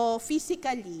 Pero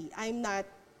physically, I'm not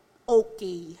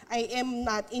okay. I am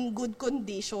not in good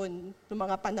condition ng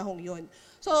mga panahong yon.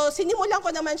 So sinimulan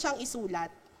ko naman siyang isulat.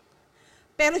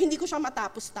 Pero hindi ko siya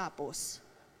matapos-tapos.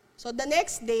 So the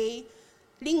next day,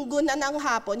 linggo na ng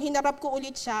hapon, hinarap ko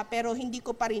ulit siya, pero hindi ko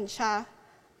pa rin siya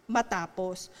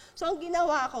matapos. So ang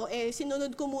ginawa ko,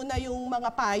 sinunod ko muna yung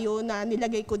mga payo na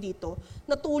nilagay ko dito.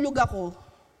 Natulog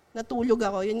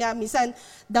ako. Yun nga, minsan,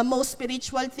 the most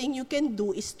spiritual thing you can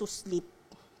do is to sleep.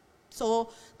 So,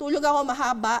 tulog ako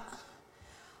mahaba.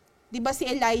 Di ba si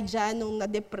Elijah, nung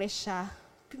na-depress siya,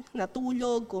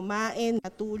 natulog,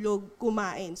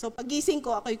 kumain. So pagising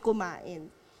ko, ako'y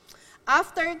kumain.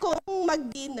 After kong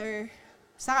mag-dinner,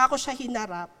 saka ko siya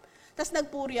hinarap, tapos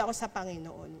nagpuri ako sa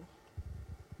Panginoon.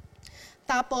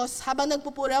 Tapos, habang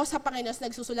nagpupuri ako sa Panginoon,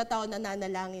 nagsusulat ako,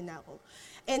 nananalangin ako.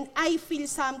 And I feel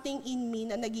something in me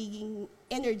na nagiging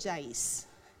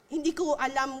energized. Hindi ko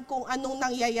alam kung anong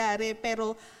nangyayari,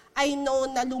 pero I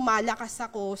know na lumalakas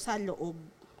ako sa loob.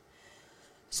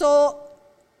 So,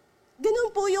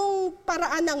 ganun po yung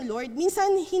paraan ng Lord. Minsan,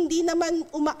 hindi naman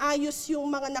umaayos yung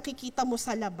mga nakikita mo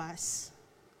sa labas.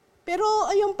 Pero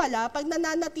ayun pala, pag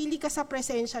nananatili ka sa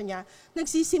presensya niya,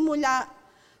 nagsisimula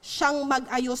siyang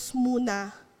mag-ayos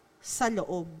muna sa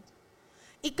loob.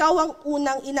 Ikaw ang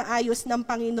unang inaayos ng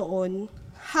Panginoon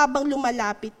habang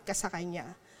lumalapit ka sa Kanya.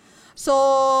 So,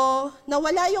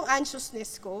 nawala yung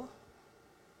anxiousness ko.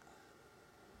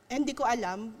 Hindi ko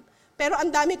alam. Pero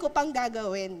ang dami ko pang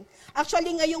gagawin.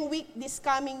 Actually, ngayong week, this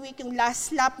coming week, yung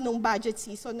last lap ng budget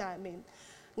season namin.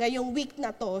 Ngayong week na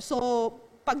to. So,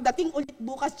 pagdating ulit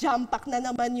bukas, jump pack na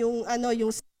naman yung, yung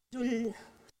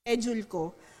schedule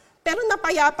ko. Pero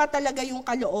napayapa talaga yung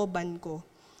kalooban ko.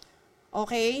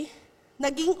 Okay?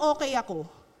 Naging okay ako.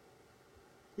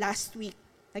 Last week.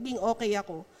 Naging okay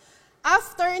ako.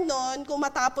 After nun, kung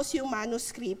matapos yung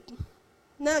manuscript,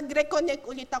 nag-reconnect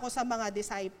ulit ako sa mga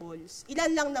disciples.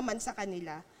 Ilan lang naman sa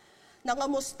kanila.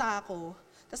 Nangamusta ako.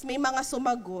 Tapos may mga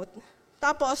sumagot.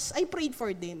 Tapos, I prayed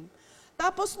for them.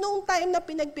 Tapos, nung time na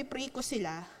pinagpipray ko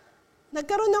sila,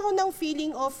 nagkaroon ako ng feeling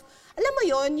of, alam mo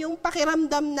yon, yung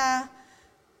pakiramdam na,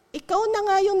 ikaw na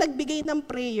nga yung nagbigay ng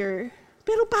prayer,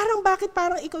 pero bakit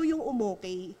parang ikaw yung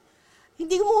umokay?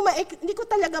 Hindi ko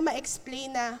talaga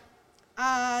ma-explain na,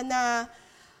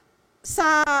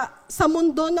 sa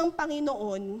mundo ng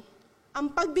Panginoon, ang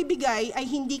pagbibigay ay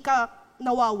hindi ka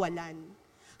nawawalan.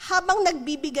 Habang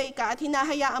nagbibigay ka at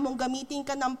hinahayaan mong gamitin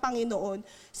ka ng Panginoon,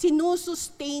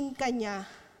 sinusustain ka niya.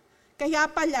 Kaya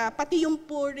pala, pati yung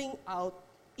pouring out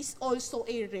is also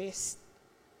a rest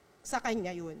sa Kanya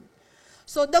yun.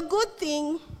 So the good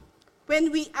thing,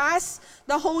 when we ask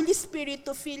the Holy Spirit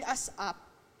to fill us up,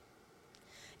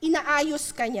 inaayos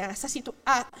ka niya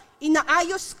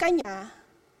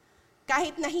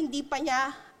kahit na hindi pa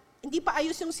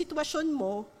ayos yung sitwasyon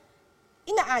mo,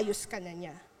 inaayos ka na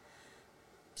niya.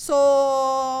 So,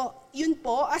 yun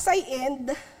po, as I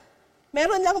end,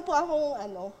 meron lang po akong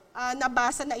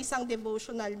nabasa na isang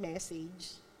devotional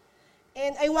message.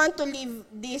 And I want to leave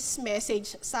this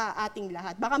message sa ating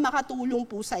lahat. Baka makatulong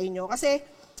po sa inyo. Kasi,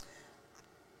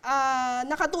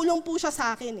 nakatulong po siya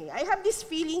sa akin. I have this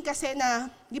feeling kasi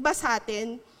na, di ba sa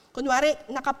atin, kunwari,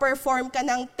 naka-perform ka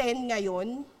ng 10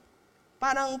 ngayon,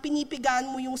 parang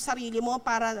pinipigaan mo yung sarili mo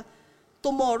para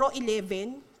tomorrow,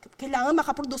 11. Kailangan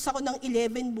makaproduce ako ng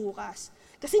 11 bukas.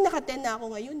 Kasi naka-10 na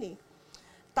ako ngayon .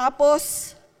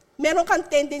 Tapos, meron kang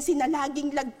tendency na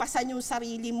laging lagpasan yung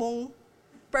sarili mong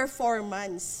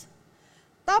performance.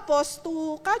 Tapos,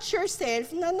 to catch yourself,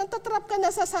 na natatrap ka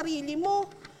na sa sarili mo.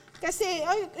 Kasi,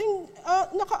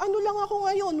 naka-ano lang ako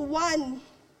ngayon,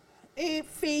 1.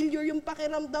 Failure yung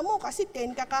pakiramdam mo kasi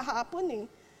 10 ka kahapon .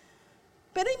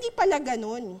 Pero hindi pala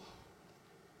ganun.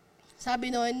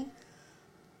 Sabi nun,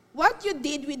 what you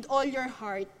did with all your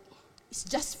heart is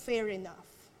just fair enough.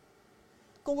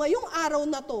 Kung ngayong araw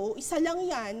na to, isa lang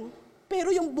yan,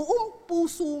 pero yung buong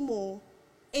puso mo,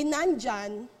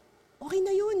 nandyan, okay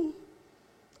na yun.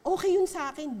 Okay yun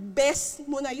sa akin. Best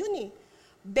mo na yun .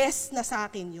 Best na sa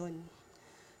akin yun.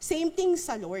 Same thing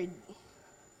sa Lord.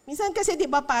 Minsan kasi, di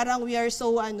ba, parang we are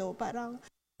so, parang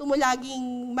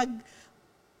tumulaging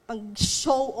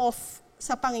mag-show off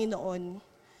sa Panginoon.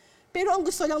 Pero ang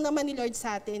gusto lang naman ni Lord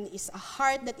sa atin is a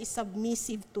heart that is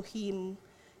submissive to Him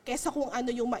kaysa kung ano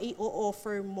yung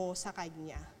mai-o-offer mo sa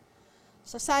Kanya.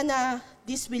 So sana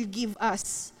this will give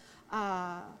us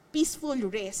peaceful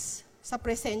rest sa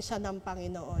presensya ng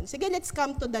Panginoon. Sige, let's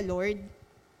come to the Lord.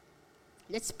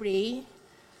 Let's pray.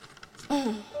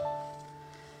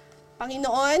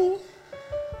 Panginoon,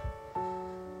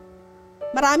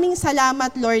 maraming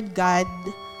salamat, Lord God,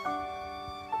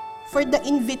 for the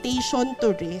invitation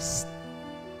to rest.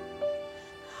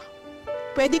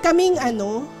 Pwede kaming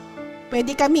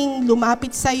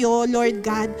lumapit sa iyo, Lord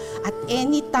God, at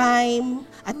any time,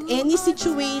 at any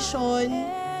situation.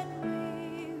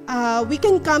 We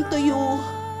can come to you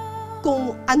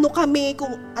kung ano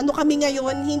kami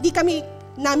ngayon. Hindi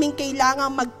namin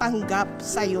kailangang magpanggap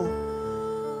sa iyo.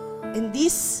 And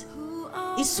this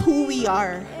is who we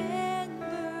are.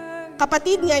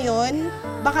 Kapatid, ngayon,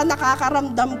 baka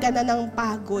nakakaramdam ka na ng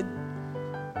pagod.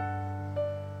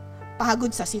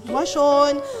 Pagod sa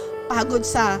sitwasyon, pagod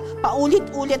sa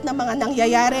paulit-ulit na mga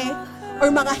nangyayari or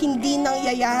mga hindi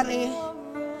nangyayari.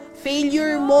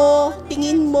 Failure mo,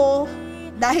 tingin mo,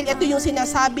 dahil ito yung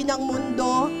sinasabi ng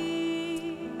mundo,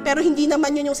 pero hindi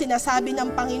naman yun yung sinasabi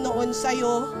ng Panginoon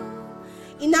sa'yo.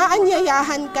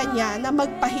 Inaanyayahan ka niya na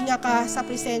magpahinga ka sa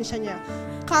presensya niya.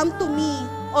 Come to me,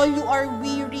 all you are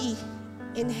weary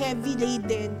and heavy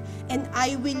laden, and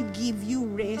I will give you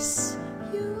rest.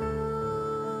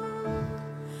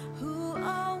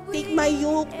 Take my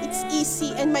yoke, it's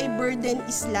easy, and my burden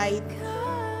is light.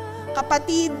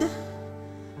 Kapatid,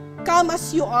 come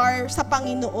as you are sa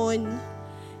Panginoon.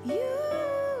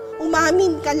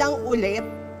 Umamin ka lang ulit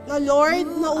na, Lord,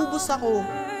 naubos ako.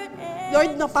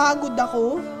 Lord, napagod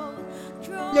ako.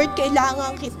 Lord,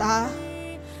 kailangan kita.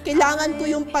 Kailangan ko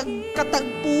yung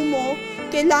pagkatagpo mo.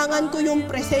 Kailangan ko yung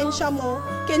presensya mo.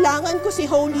 kailangan ko si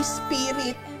Holy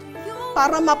Spirit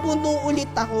para mapuno ulit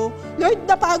ako. Lord,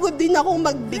 napagod din akong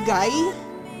magbigay.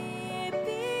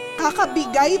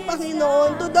 Kakabigay,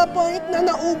 Panginoon, to the point na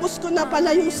naubos ko na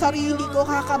pala yung sarili ko,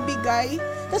 kakabigay.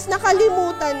 Tapos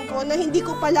nakalimutan ko na hindi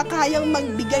ko pala kayang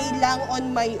magbigay lang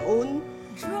on my own.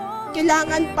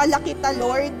 Kailangan pala kita,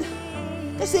 Lord.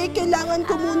 Kasi kailangan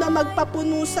ko muna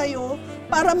magpapuno sa'yo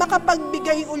para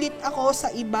makapagbigay ulit ako sa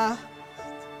iba.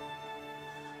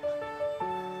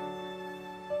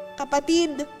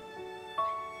 Kapatid,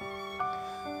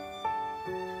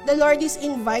 the Lord is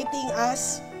inviting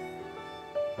us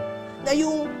na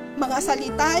yung mga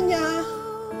salita niya,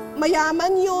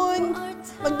 mayaman yun,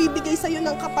 magbibigay sa'yo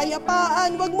ng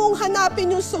kapayapaan. Huwag mong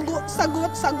hanapin yung sagot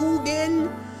sa Google.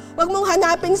 Huwag mong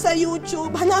hanapin sa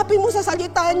YouTube. Hanapin mo sa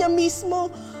salita niya mismo.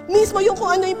 Mismo yung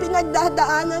kung ano yung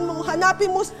pinagdadaanan mo.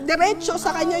 Hanapin mo diretso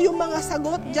sa kanya yung mga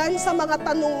sagot dyan sa mga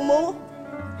tanong mo.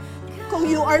 Kung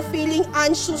you are feeling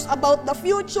anxious about the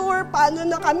future, paano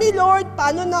na kami, Lord?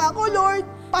 Paano na ako, Lord?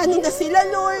 Paano na sila,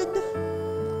 Lord?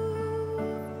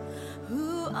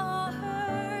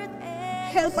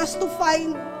 Help us to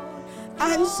find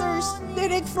answers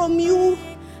direct from you,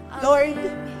 Lord.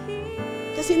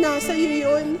 Kasi nasa iyo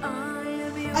yun.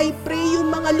 I pray yung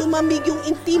mga lumamig yung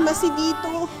intimacy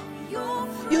dito.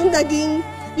 Yung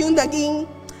naging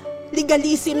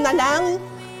legalism na lang.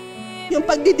 Yung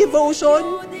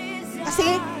pagdi-devotion.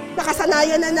 Kasi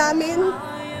nakasanayan na namin.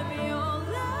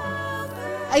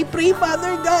 I pray,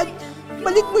 Father God,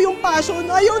 balik mo yung passion.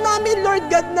 Ayaw namin, Lord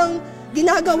God, ng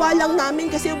ginagawa lang namin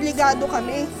kasi obligado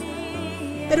kami.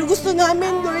 Pero gusto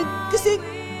namin, Lord, kasi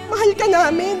mahal ka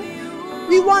namin.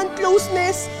 We want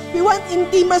closeness. We want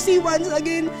intimacy once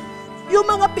again. Yung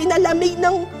mga pinalamig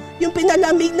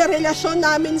na relasyon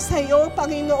namin sa iyo,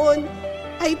 Panginoon,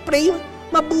 I pray,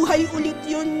 mabuhay ulit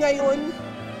yun ngayon.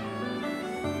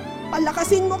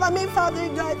 Palakasin mo kami, Father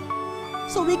God,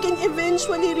 so we can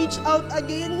eventually reach out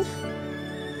again.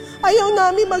 Ayaw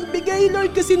namin magbigay,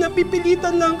 Lord, kasi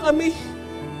napipilitan lang kami.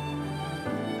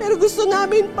 Pero gusto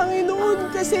namin,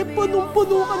 Panginoon, kasi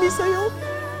punong-puno kami sa iyo.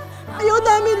 Ayaw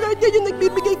namin, Lord, yung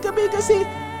nagbibigay kami kasi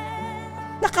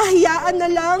nakahiyaan na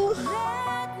lang.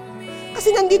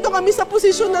 Kasi nandito kami sa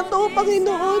posisyon na to,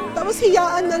 Panginoon. Tapos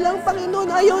hiyaan na lang,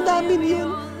 Panginoon. Ayaw namin yun.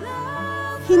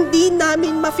 Hindi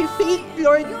namin mafi-fake,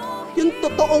 Lord, yung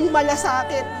totoong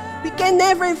malasakit. We can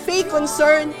never fake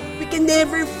concern. We can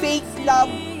never fake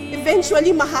love.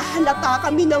 Eventually, mahahalata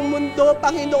kami ng mundo,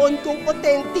 Panginoon, kung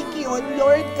authentic yun,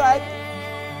 Lord God.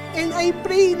 And I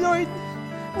pray, Lord,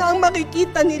 na ang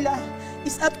makikita nila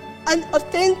is an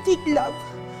authentic love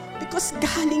because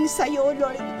galing sa'yo,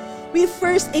 Lord. We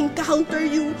first encounter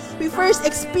you. We first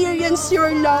experience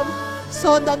your love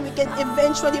so that we can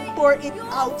eventually pour it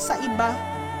out sa iba.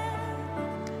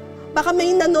 Baka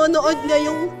may nanonood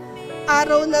ngayong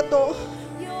araw na to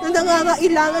na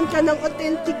nangangailangan ka ng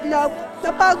authentic love.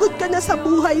 Napagod ka na sa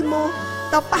buhay mo.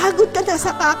 Napagod ka na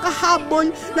sa kakahabol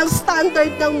ng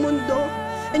standard ng mundo.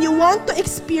 And you want to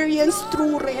experience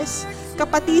true rest.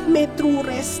 Kapatid, may true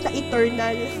rest na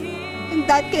eternal. And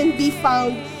that can be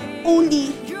found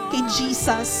only kay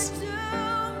Jesus.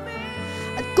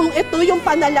 At kung ito yung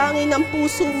panalangin ng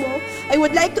puso mo, I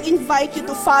would like to invite you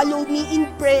to follow me in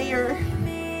prayer.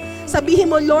 Sabihin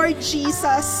mo, Lord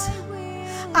Jesus,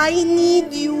 I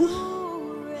need you.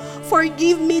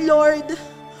 Forgive me, Lord,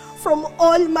 from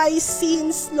all my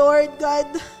sins, Lord God.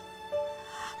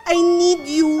 I need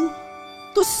you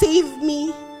to save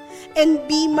me and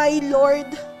be my Lord.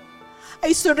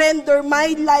 I surrender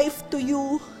my life to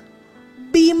you.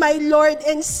 Be my Lord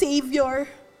and Savior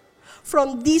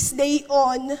from this day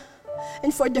on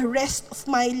and for the rest of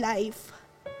my life.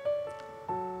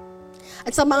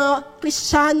 At sa mga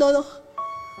Kristiyano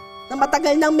na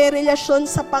matagal nang may relasyon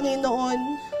sa Panginoon,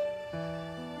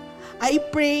 I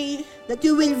pray that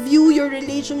you will view your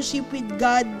relationship with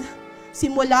God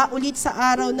simula ulit sa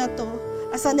araw na to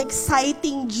as an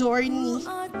exciting journey.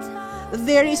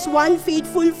 There is one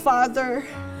faithful Father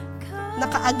na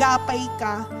kaagapay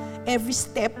ka every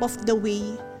step of the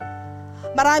way.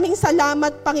 Maraming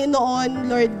salamat, Panginoon,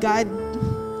 Lord God.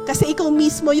 Kasi ikaw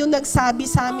mismo yung nagsabi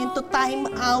sa amin to time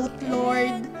out,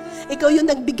 Lord. Ikaw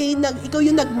yung ikaw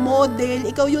yung nag-model,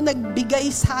 ikaw yung nagbigay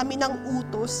sa amin ng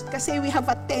utos. Kasi we have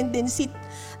a tendency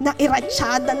na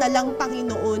iratsyada na lang,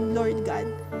 Panginoon, Lord God.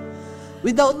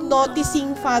 Without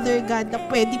noticing, Father God, na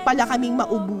pwede pala kaming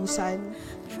maubusan.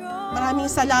 Maraming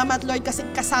salamat, Lord, kasi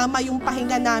kasama yung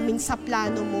pahinga namin sa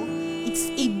plano mo. It's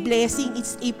a blessing,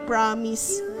 it's a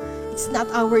promise. It's not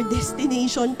our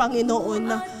destination, Panginoon,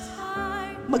 na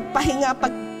magpahinga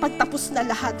pagtapos na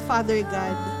lahat, Father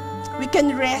God. We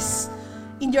can rest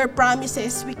in your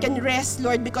promises. We can rest,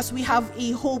 Lord, because we have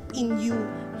a hope in you,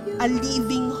 a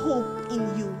living hope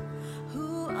in you.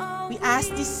 We ask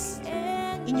this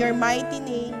in your mighty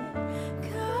name.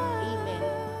 Amen.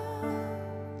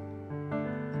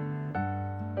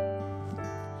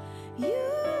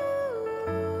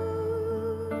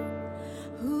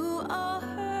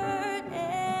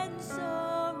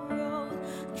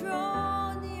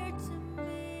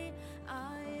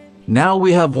 Now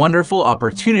we have wonderful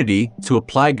opportunity to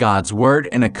apply God's word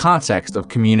in a context of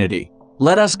community.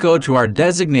 Let us go to our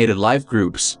designated life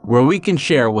groups where we can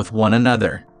share with one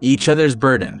another, each other's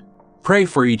burden, pray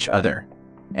for each other,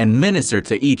 and minister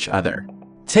to each other.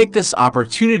 Take this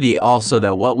opportunity also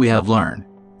that what we have learned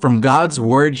from God's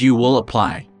word you will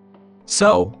apply.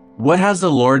 So, what has the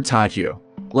Lord taught you?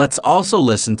 Let's also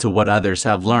listen to what others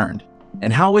have learned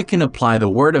and how we can apply the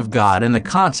word of God in the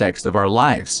context of our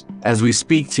lives as we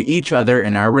speak to each other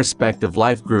in our respective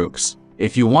life groups.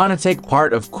 If you want to take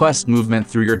part of Quest movement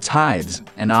through your tithes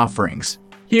and offerings,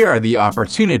 here are the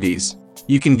opportunities.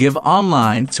 You can give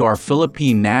online to our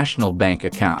Philippine National Bank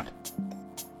account.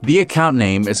 The account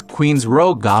name is Queens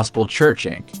Row Gospel Church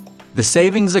Inc. The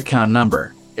savings account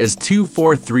number is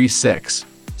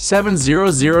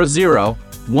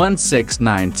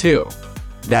 2436-7000-1692.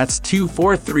 That's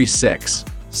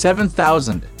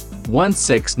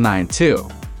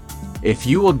 2436-7000-1692. If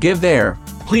you will give there,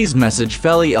 please message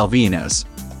Feli Alvinas,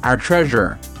 our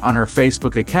treasurer, on her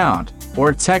Facebook account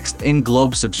or text in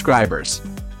Globe subscribers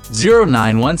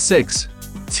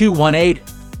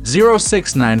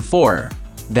 0916-218-0694.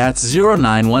 That's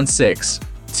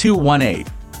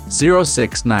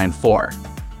 0916-218-0694.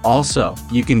 Also,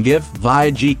 you can give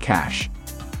via GCash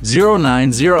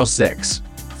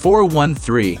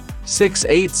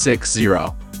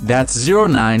 0906-413-6860. That's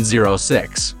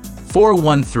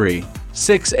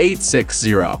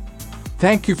 0906-413-6860.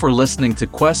 Thank you for listening to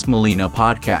Quest Molino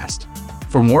Podcast.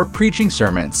 For more preaching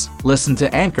sermons, listen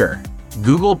to Anchor,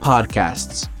 Google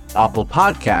Podcasts, Apple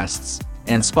Podcasts,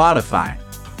 and Spotify.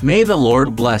 May the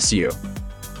Lord bless you.